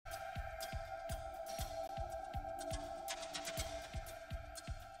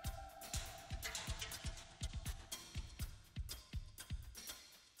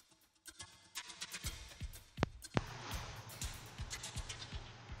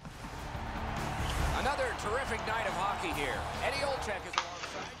terrific night of hockey here. Eddie Olczyk is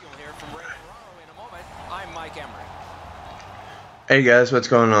alongside. You'll hear from Ray Ferraro in a moment. I'm Mike Emery. Hey guys, what's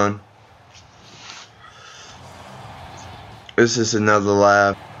going on? This is another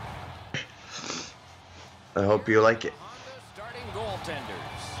lab. I hope you like it. Starting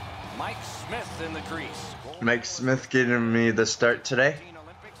goaltenders. Mike Smith in the crease. Mike Smith giving me the start today.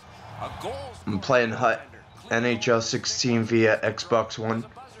 I'm playing Hut NHL 16 via Xbox One.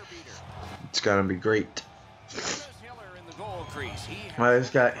 It's gonna be great. I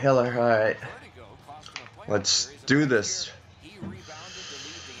just got Hiller. Alright. Let's do this.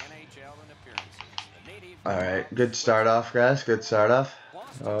 Alright, good start off, guys. Good start off.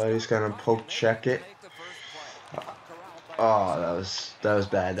 Oh, he's gonna poke check it. Oh, that was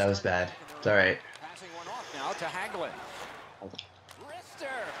bad. That was bad. It's alright. Now to Hagelin. Wrister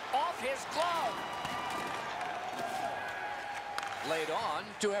off his glove. Laid on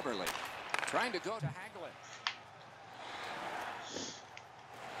to Eberle. Trying to go to Hagelin.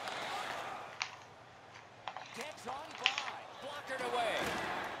 Gets on by. Blockered away.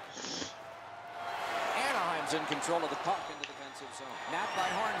 Anaheim's in control of the puck in the defensive zone. Napped by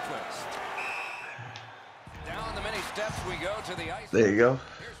Hornquist. Down the many steps we go to the ice. There you go.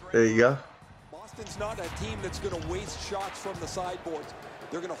 There you go. Boston's not a team that's going to waste shots from the sideboards.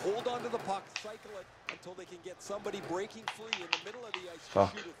 They're going to hold on to the puck, cycle it until they can get somebody breaking free in the middle of the ice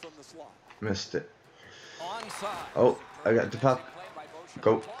to shoot it from the slot. Missed it. Onside. Oh, I got the puck.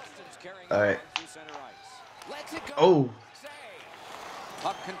 Go. Alright. Oh.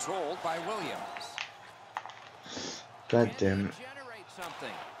 Puck controlled by Williams. God damn it.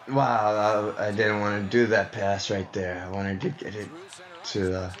 Wow, I didn't want to do that pass right there. I wanted to get it to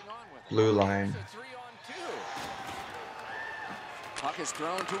the blue line. Puck is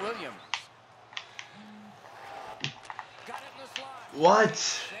thrown to Williams.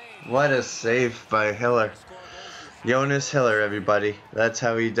 What? What a save by Hiller. Jonas Hiller, everybody. That's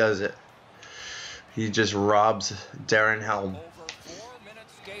how he does it. He just robs Darren Helm.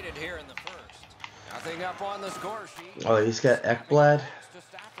 Oh, he's got Ekblad.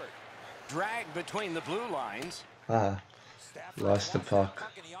 Dragged between the blue lines. Lost the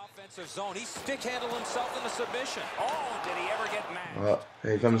puck. He stick-handled himself in the submission. Oh, did he ever get mad? Oh,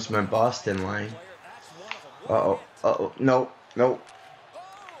 here comes my Boston line. Uh-oh. Uh-oh. No. No.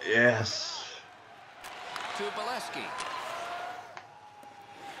 Yes. To Bolesky.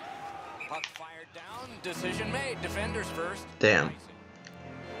 Puck fired down. Decision made. Defenders first. Damn.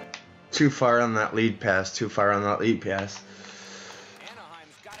 Too far on that lead pass. Too far on that lead pass.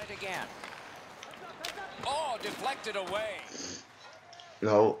 Anaheim's got it again. Oh, deflected away.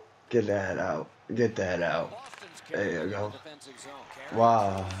 No. Get that out. Get that out. There you go.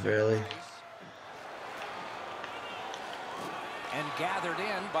 Wow. Really? And gathered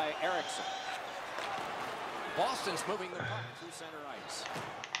in by Erickson. Boston's moving the puck through center ice.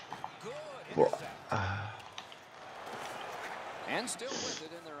 Good intercept. And still with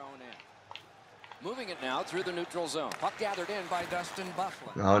it in their own end. Moving it now through the neutral zone. Puck gathered in by Dustin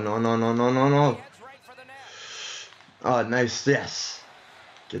Bufflin. No, no, no, no, no, no, no. Oh, nice. Yes.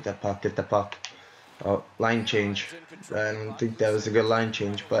 Get that puck. Get the puck. Oh, line change. I don't think that was a good line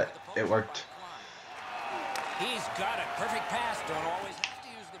change, but it worked. He's got it. Perfect pass. Don't always have to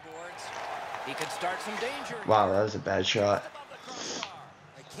use the boards. He could start some danger. Wow, that was a bad shot.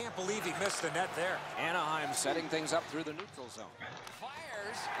 I can't believe he missed the net there. Anaheim setting things up through the neutral zone.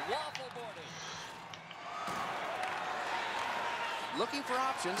 Fires. Waffle boarding. Looking for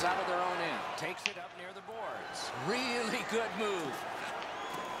options out of their own end. Takes it up near the boards. Really good move.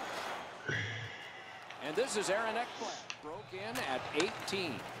 And this is Aaron Ekblad. Broke in at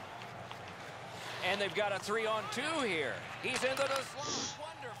 18. And they've got a 3-on-2 here. He's into the slot.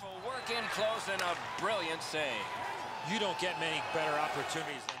 Wonderful work in close and a brilliant save. You don't get many better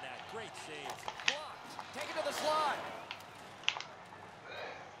opportunities than that. Great save. Blocked. Take it to the slot.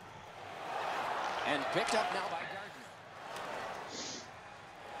 And picked up now by Gardner.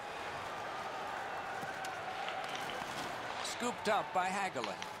 Scooped up by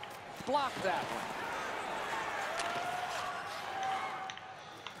Hagelin. Blocked that one.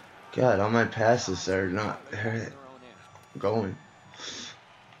 God, all my passes are not going.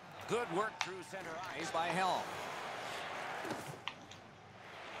 Good work through center ice by Helm.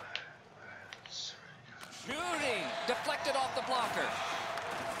 Shooting! Deflected off the blocker.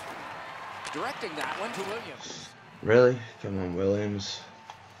 Directing that one to Williams. Really? Come on, Williams.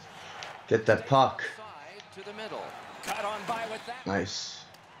 Get that puck. To the middle. Cut on by with that. Nice.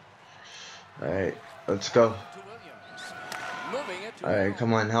 Alright, let's go. Alright,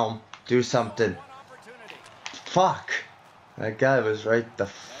 come on, Helm. Do something. Fuck! That guy was right the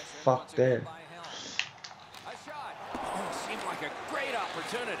fuck there.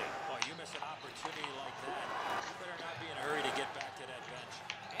 opportunity. Oh, you miss an opportunity like that, you better not be in a hurry to get back to that bench.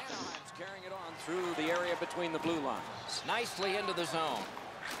 Anaheim's carrying it on through the area between the blue lines. Nicely into the zone.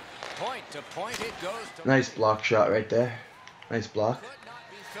 Point to point it goes to... Nice block shot right there. Nice block. Could not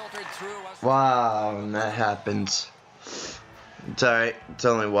be filtered through us. Wow, and that happens. It's alright. It's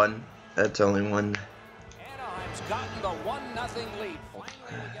only one. That's only one. Anaheim's gotten the 1-0 lead. Finally,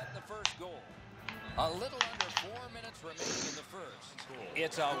 we get the first goal. A little under 4 minutes remaining in the first.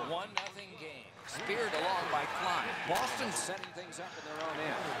 It's a 1-0 game. Speared along by Klein. Boston setting things up in their own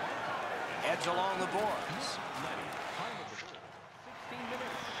end. Edge along the boards.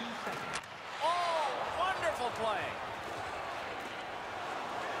 Oh, wonderful play.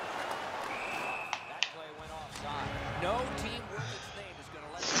 That play went offside. No team worth its name is going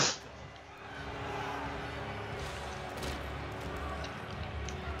to let that go.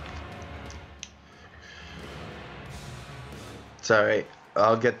 It's alright.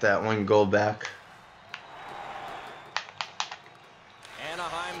 I'll get that one goal back.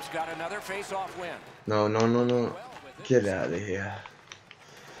 Anaheim's got another face-off win. No, no, no, no. Get out of here.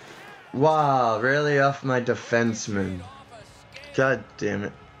 Wow, really off my defenseman. God damn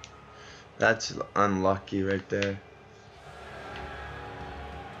it. That's unlucky right there.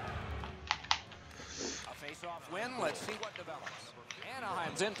 A face-off win. Let's see what develops.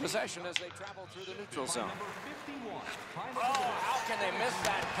 Anaheim's in possession as they travel through the neutral zone. Oh, how can they miss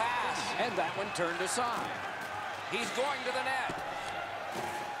that pass? And that one turned aside. He's going to the net.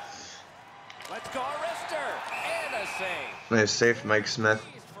 Let's go, Rister. And a save. Nice save, Mike Smith.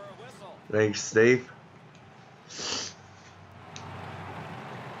 Nice save.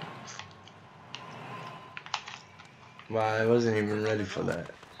 Wow, I wasn't even ready for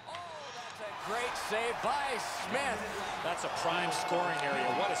that. Oh, that's a great save by Smith. That's a prime scoring area.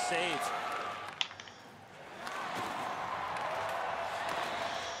 What a save.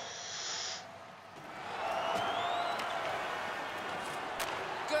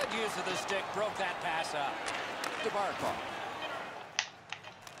 Good use of the stick. Broke that pass up. DeBarco.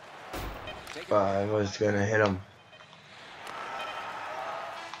 I was gonna hit him.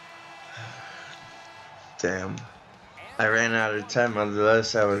 Damn. I ran out of time.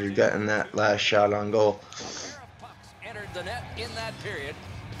 Otherwise, I would have gotten that last shot on goal. Pucks entered the net in that period,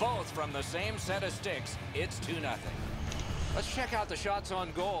 both from the same set of sticks. It's 2-0. Let's check out the shots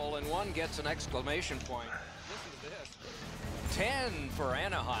on goal, and one gets an exclamation point. Listen to this. 10 for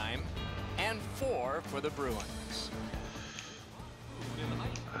Anaheim, and 4 for the Bruins.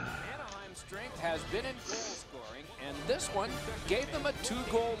 Anaheim's strength has been in goal scoring, and this one gave them a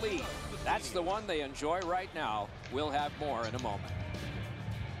 2-goal lead. That's the one they enjoy right now. We'll have more in a moment.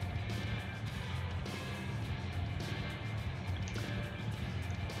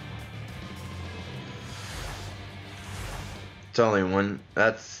 It's only one.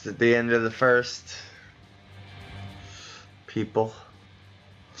 That's the end of the first. People.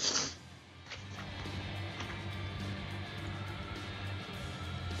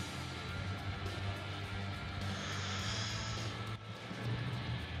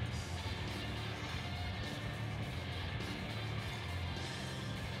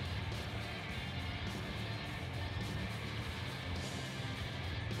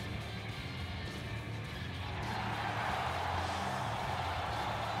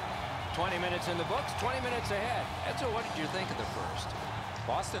 In the books, 20 minutes ahead. Edzo, what did you think of the first?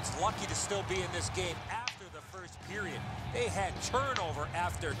 Boston's lucky to still be in this game after the first period. They had turnover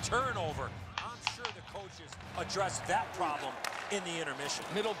after turnover. I'm sure the coaches addressed that problem in the intermission.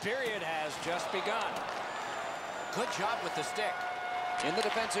 Middle period has just begun. Good job with the stick. In the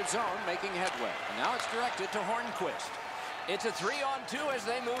defensive zone, making headway. And now it's directed to Hornquist. It's a 3-on-2 as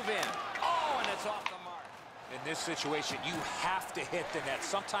they move in. Oh, and it's off the mark. In this situation, you have to hit the net.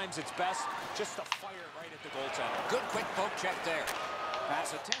 Sometimes it's best just to fire right at the goaltender. Good quick poke check there.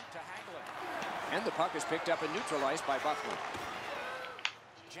 Pass attempt to Hagelin. And the puck is picked up and neutralized by Buffalo.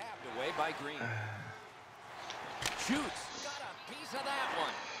 Jabbed away by Green. Shoots. Got a piece of that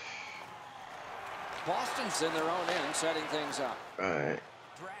one. Boston's in their own end, setting things up. All right.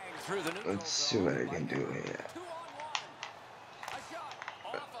 Dragged through the neutral Let's see what I can do here. 2-on-1. A shot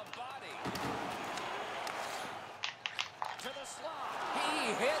off a body. To the slot. He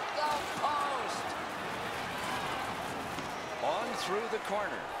hit the post. On through the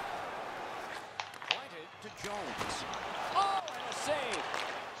corner. Pointed to Jones. Oh, and a save.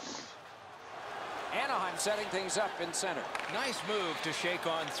 Anaheim setting things up in center. Nice move to shake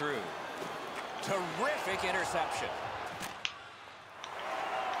on through. Terrific interception.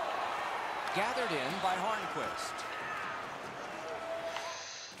 Gathered in by Hornquist.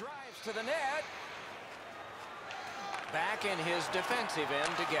 Drives to the net. Back in his defensive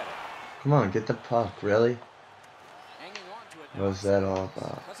end to get it. Come on, get the puck, really? Hanging on to it now. What was that all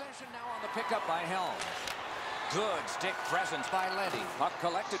about? Possession now on the pickup by Helm. Good stick presence by Leddy. Puck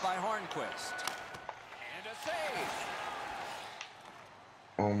collected by Hornquist. And a save.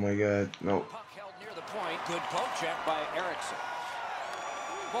 Oh my God, no. Puck held near the point. Good poke check by Erickson.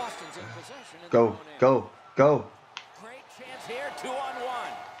 Boston's in possession. Go, go, go. Great chance here,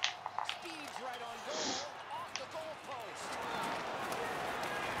 2-on-1. Speeds right on goal, off the goal post.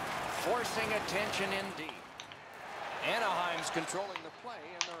 Forcing attention indeed. Anaheim's controlling the play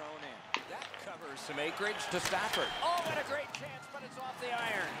in their own end. That covers some acreage to Stafford. Oh, and a great chance, but it's off the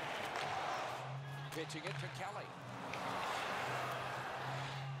iron. Pitching it to Kelly.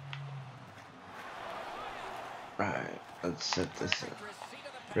 Right, let's set this up.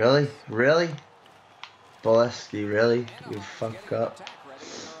 Really? Really? Bolesky, really? You fuck up.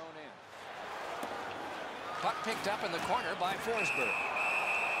 Puck picked up in the corner by Forsberg.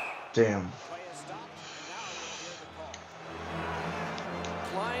 Damn.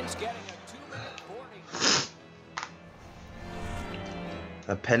 Klein's getting a 2-minute 40.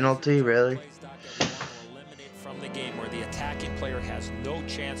 A penalty, really? Eliminate from the game where the attacking player has no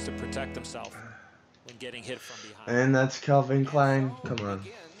chance to protect himself when getting hit from behind. And that's Calvin Klein. Come on.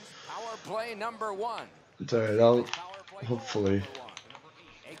 Power play number 1. It's alright, I'll hopefully.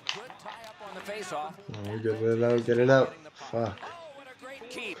 A good tie-up on the face-off. Oh, get it out, get it out. Fuck. Oh, what a great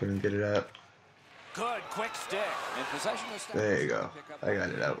keep. Couldn't get it out. Good quick stick. And possession of There you go. I got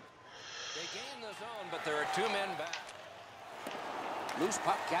it out. They gain the zone, but there are 2 men back. Loose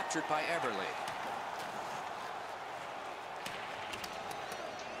puck captured by Everly.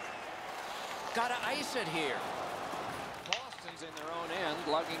 Gotta ice it here. Boston's in their own end,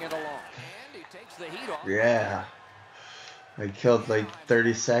 lugging it along. And he takes the heat off. Yeah. I killed like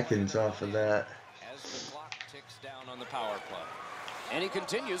 30 seconds off of that. As the clock ticks down on the power play. And he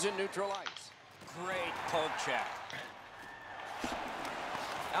continues in neutral ice. Great poke check.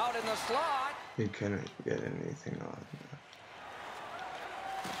 Out in the slot. He couldn't get anything on.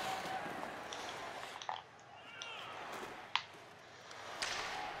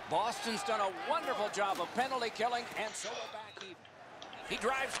 Boston's done a wonderful job of penalty killing, and so we're back even. He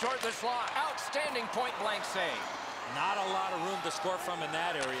drives toward the slot. Outstanding point-blank save. Not a lot of room to score from in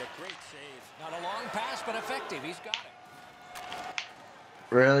that area. Great save. Not a long pass, but effective. He's got it.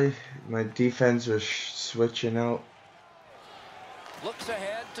 Really? My defense was switching out. Looks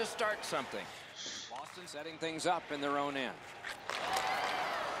ahead to start something. Boston setting things up in their own end.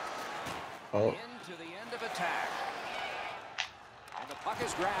 Oh. Into the end of attack. And the puck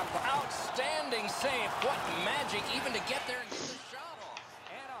is grabbed. Outstanding save. What magic even to get there and get the shot off.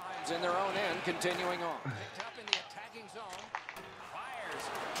 Anaheim's in their own end, continuing on. Picked up in the attacking zone. Fires.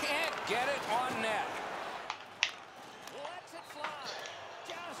 Can't get it on net. Lets it fly.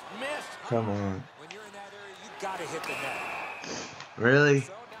 Just missed. Come on. When you're in that area, you gotta hit the net. Really?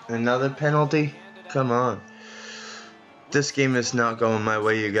 Another penalty? Come on. This game is not going my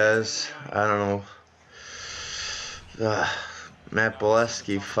way, you guys. I don't know. Matt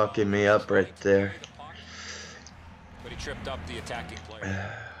Bolesky fucking me up right there. But he tripped up the attacking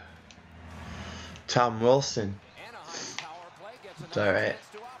player. Tom Wilson. It's alright.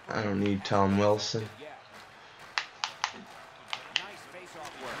 I don't need Tom Wilson.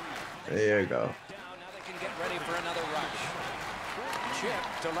 There you go. Now they can get ready for another rush.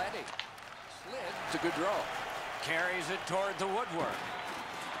 Chip to Leddy. Slid to Gaudreau. Carries it toward the woodwork.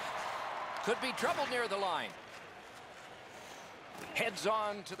 Could be trouble near the line. Heads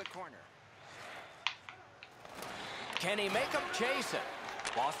on to the corner. Can he make him chase it?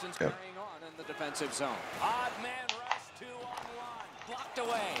 Boston's carrying on in the defensive zone. Odd man rush, 2-on-1. Blocked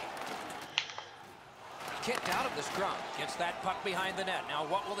away. Kicked out of the scrum. Gets that puck behind the net. Now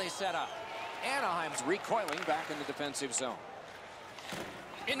what will they set up? Anaheim's recoiling back in the defensive zone.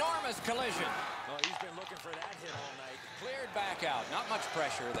 Enormous collision. Oh, he's been looking for that hit all night. Cleared back out. Not much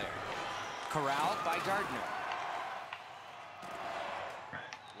pressure there. Corralled by Gardner.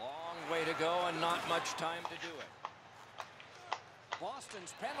 Long way to go and not much time to do it.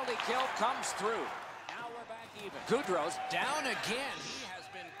 Boston's penalty kill comes through. Now we're back even. Gaudreau's down again. He has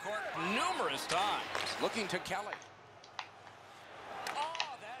been corked numerous times. Looking to Kelly.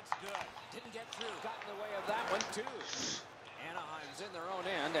 Oh, that's good. Didn't get through. Got in the way of that one, too. Anaheim's in their own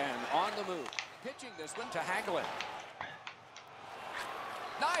end and on the move. Pitching this one to Hagelin.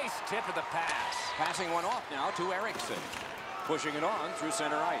 Nice tip of the pass. Passing one off now to Erickson. Pushing it on through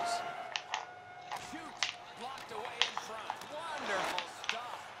center ice. Shoots. Blocked away in front. Wonderful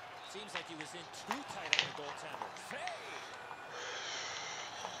stuff. Seems like he was in too tight on the goaltender. Save.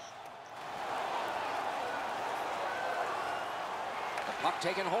 Puck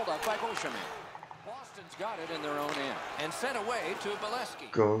taken hold of by Beauchemin. Boston's got it in their own end and sent away to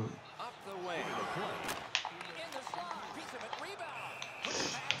Bolesky. Go. Up the wing. In the slot. Piece of it. Rebound. Put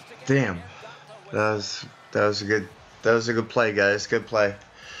his hands together Damn. and got the whistle. That was a good play, guys. Good play.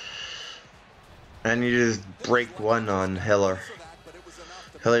 I need to break one on Hiller.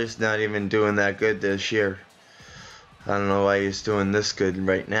 Hiller's not even doing that good this year. I don't know why he's doing this good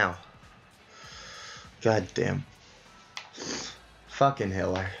right now. God damn. Fucking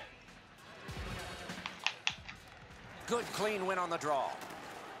Hiller. Good clean win on the draw.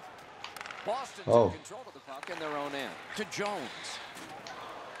 Boston's in control of the puck in their own end. To Jones.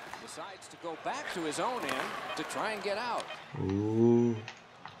 Decides to go back to his own end to try and get out. Ooh.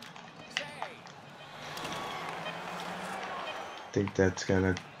 I think that's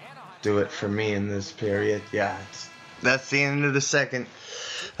gonna do it for me in this period. Yeah, that's the end of the second.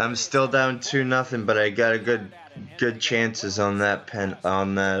 I'm still down 2-0, but I got a good chances on that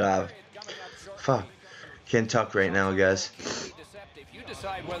fuck. Can't talk right now, guys.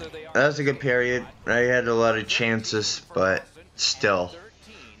 That was a good period. I had a lot of chances, but still,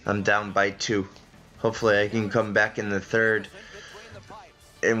 I'm down by 2. Hopefully I can come back in the third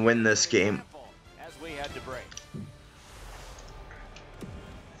and win this game.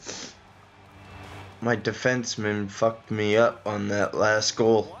 My defenseman fucked me up on that last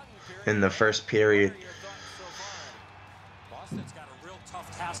goal in the first period. Boston's got a real tough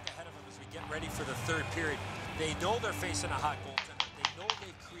task ahead of them as we get ready for the third period. They know they're facing a hot goaltender. They know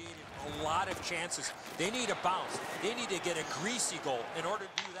they've created a lot of chances. They need a bounce. They need to get a greasy goal. In order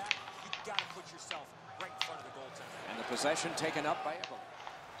to do that, you've got to put yourself right in front of the goaltender. And the possession taken up by Eberle.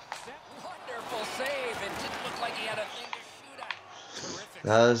 Wonderful save. It didn't look like he had a thing to shoot at. Terrific.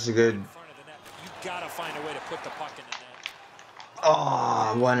 That was a good. You've got to find a way to put the puck in the net.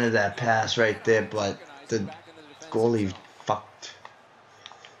 Oh, I wanted that pass right there, but the goalie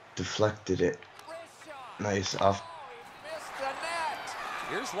deflected it. Nice off.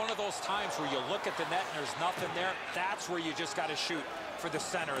 Here's one of those times where you look at the net and there's nothing there. That's where you just got to shoot for the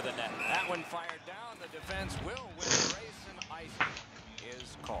center of the net. That one fired down. The defense will win the race, and icing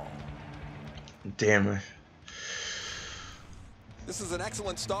is called. Damn it. This is an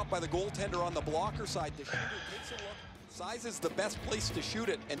excellent stop by the goaltender on the blocker side. The shooter takes a look, sizes the best place to shoot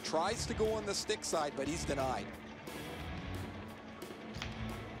it, and tries to go on the stick side, but he's denied.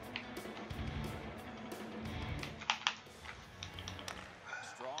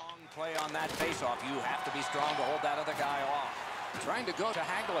 Strong play on that faceoff. You have to be strong to hold that other guy off. Trying to go to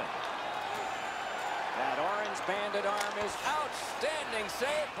Hagelin. That orange banded arm is outstanding.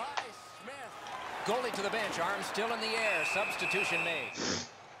 Save by Smith. Goalie to the bench, arm still in the air. Substitution made.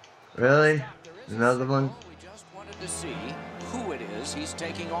 Really? Another one? We just wanted to see who it is he's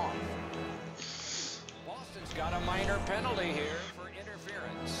taking off. Boston's got a minor penalty here for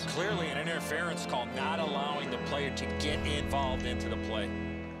interference. Clearly an interference call, not allowing the player to get involved into the play.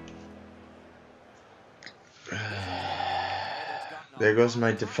 There goes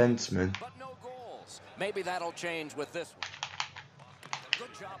my defenseman. But no goals. Maybe that'll change with this one.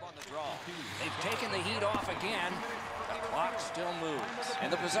 Good job on the draw. They've taken the heat off again. The clock still moves.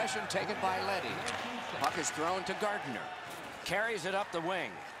 And the possession taken by Leddy. Puck is thrown to Gardner. Carries it up the wing.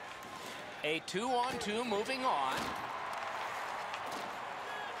 A 2-on-2 moving on.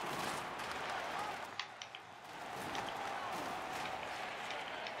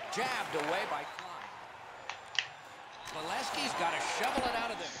 Jabbed away by Klein. Bolesky's got to shovel it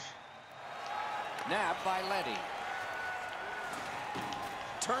out of there. Nabbed by Leddy.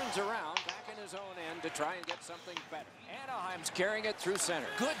 Turns around back in his own end to try and get something better. Anaheim's carrying it through center.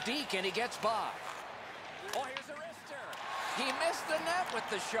 Good deke, and he gets by. Oh, here's a wrister. He missed the net with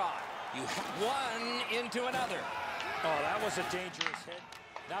the shot. You one into another. Oh, that was a dangerous hit.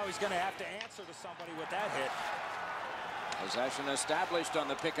 Now he's going to have to answer to somebody with that hit. Possession established on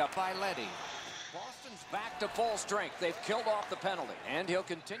the pickup by Leddy. Boston's back to full strength. They've killed off the penalty, and he'll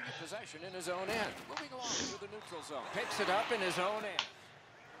continue possession in his own end. Moving along through the neutral zone. Picks it up in his own end.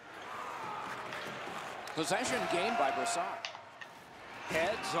 Possession gained by Brassard.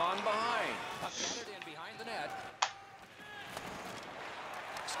 Heads on behind. Puck batted in behind the net.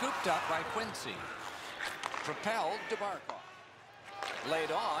 Scooped up by Quincy. Propelled to Barkov.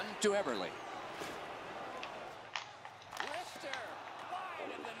 Laid on to Eberle. Wrister.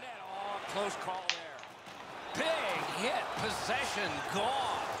 Wide in the net. Oh, close call there. Big hit. Possession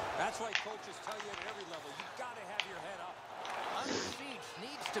gone. That's why coaches tell you at every level, you've got to have your head up. Under siege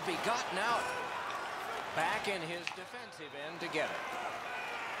needs to be gotten out. Back in his defensive end to get it.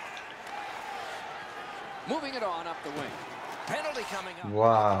 Moving it on up the wing. Penalty coming up.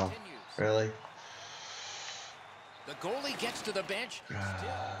 Wow. Really? The goalie gets to the bench. Still,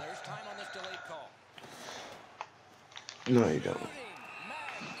 there's time on this delayed call. No, you don't.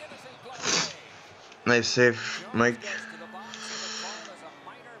 Magnificent play. Nice save, Mike. Goes to the box, and the call is a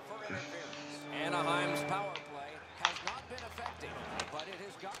minor for interference. Anaheim's power play has not been effective, but it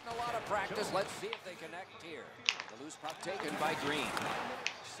has gotten a lot of practice. Let's see if they connect here. The loose puck taken by Green.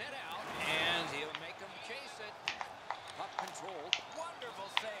 Set out, and he'll make them chase it. Puck controlled.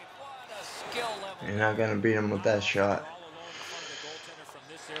 Wonderful save. What a skill level. You're not gonna beat him with that shot. All alone in front of the goaltender from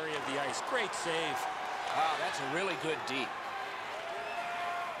this area of the ice. Great save. Wow, that's a really good deep.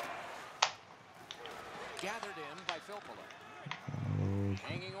 Gathered in by Filppula.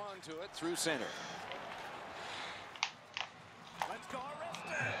 Hanging on to it through center. Let's go,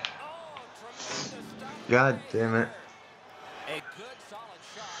 Arister. Oh, tremendous stop. God damn it. A good solid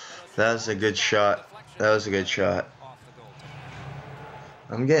shot. That was a good shot. That was a good shot. Off the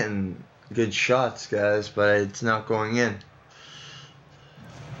goaltender. I'm getting good shots, guys, but it's not going in.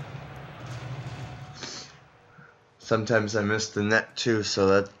 Sometimes I miss the net too, so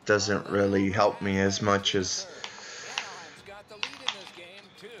that doesn't really help me as much as. Anaheim's got the lead in this game,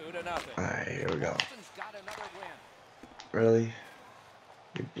 2-0. Alright, here we go. Boston's got another win. Really?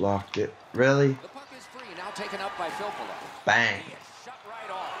 You blocked it. Really? The puck is free, now taken up by Filppula. Bang. He is shut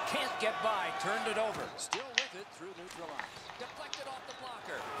right off. Can't get by. Turned it over. Still with it through neutral ice. Deflected off the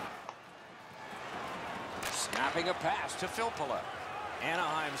blocker. Snapping a pass to Filppula.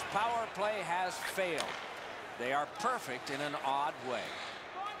 Anaheim's power play has failed. They are perfect in an odd way.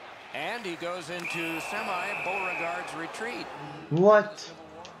 And he goes into semi-Beauregard's retreat. What?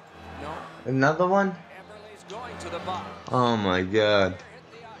 No. Another one? Eberle's going to the box. Oh my god.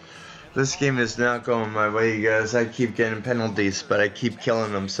 This game is not going my way, you guys. I keep getting penalties, but I keep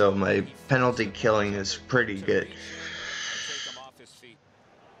killing them, so my penalty killing is pretty good. Take him off his feet.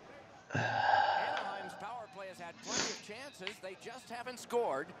 Anaheim's power play has had plenty of chances. They just haven't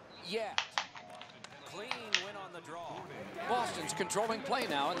scored yet. Clean win on the draw. Boston's controlling play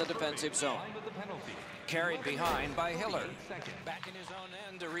now in the defensive zone. Carried behind by Hiller. Back in his own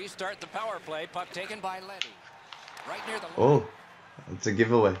end to restart the power play. Puck taken by Leddy. Right near the line. Oh, it's a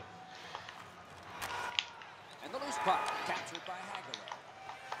giveaway. And the loose puck captured by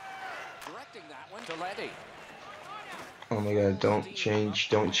Hagelin. Directing that one to Leddy. Oh my god, don't change,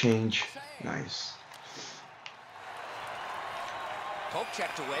 don't change. Nice. Poke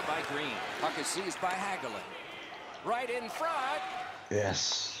checked away by Green. Puck is seized by Hagelin. Right in front.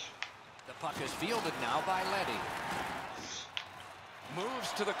 Yes. The puck is fielded now by Leddy.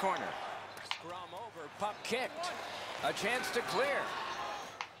 Moves to the corner. Scrum over. Puck kicked. A chance to clear.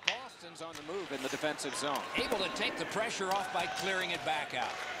 Boston's on the move in the defensive zone. Able to take the pressure off by clearing it back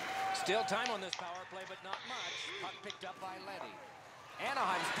out. Still time on this power play, but not much. Puck picked up by Leddy.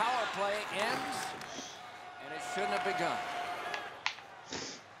 Anaheim's power play ends, and it shouldn't have begun.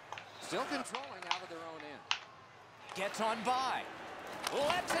 Still controlling out of their own end. Gets on by.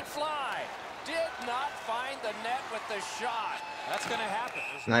 Lets it fly. Did not find the net with the shot. That's going to happen.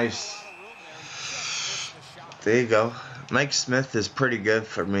 Nice. There you go. Mike Smith is pretty good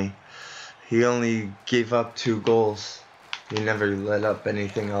for me. He only gave up 2 goals. He never let up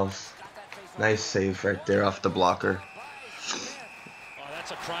anything else. Nice save right there off the blocker. Oh,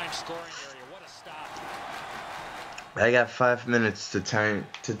 that's a prime scoring area. What a stop. I got 5 minutes to tie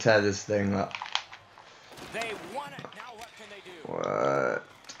this thing up. They won it. Now what can they do? What?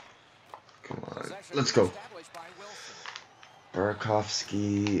 Come on. Let's go.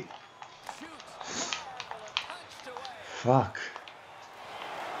 Burakovsky. Fuck.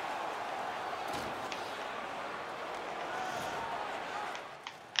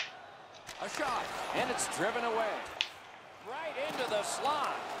 A shot, and it's driven away. Right into the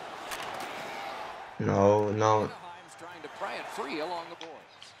slot. No. Anaheim's trying to pry it free along the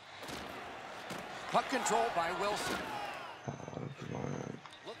boards. Puck control by Wilson. Oh, come on.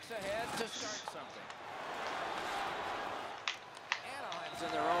 Looks ahead to start something. Anaheim's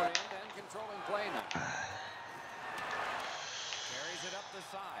in their own end and controlling play now. Carries it up the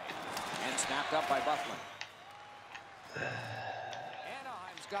side and snapped up by Bufflin.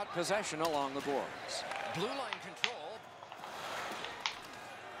 Anaheim's got possession along the boards. Blue line control.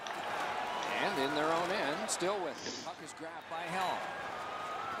 And in their own end, still with it. Puck is grabbed by Helm.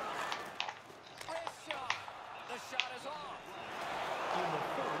 A shot. The shot is off.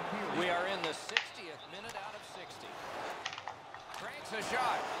 We are in the 60th minute out of 60. Cranks a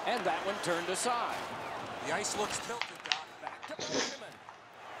shot, and that one turned aside. The ice looks tilted, Doc. Back to Benjamin.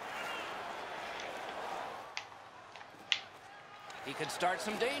 He could start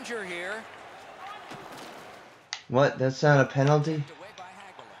some danger here. What? That's not a penalty? Away by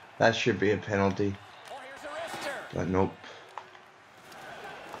Hagelin. That should be a penalty. Oh, here's Arister. But nope.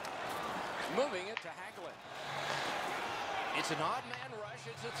 Moving it to Hagelin. It's an odd man rush.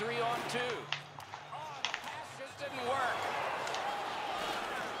 It's a 3-on-2. Oh, the pass just didn't work.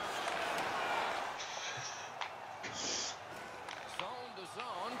 Zone to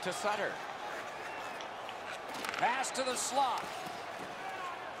zone to Sutter. Pass to the slot.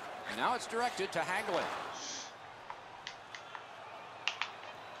 And now it's directed to Hagelin.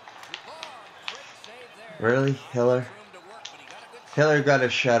 Really? Hiller? Hiller got a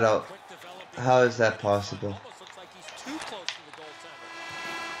shutout. How is that possible?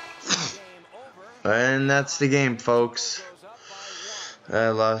 And that's the game, folks. I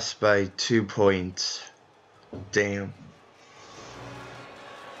lost by 2 points. Damn.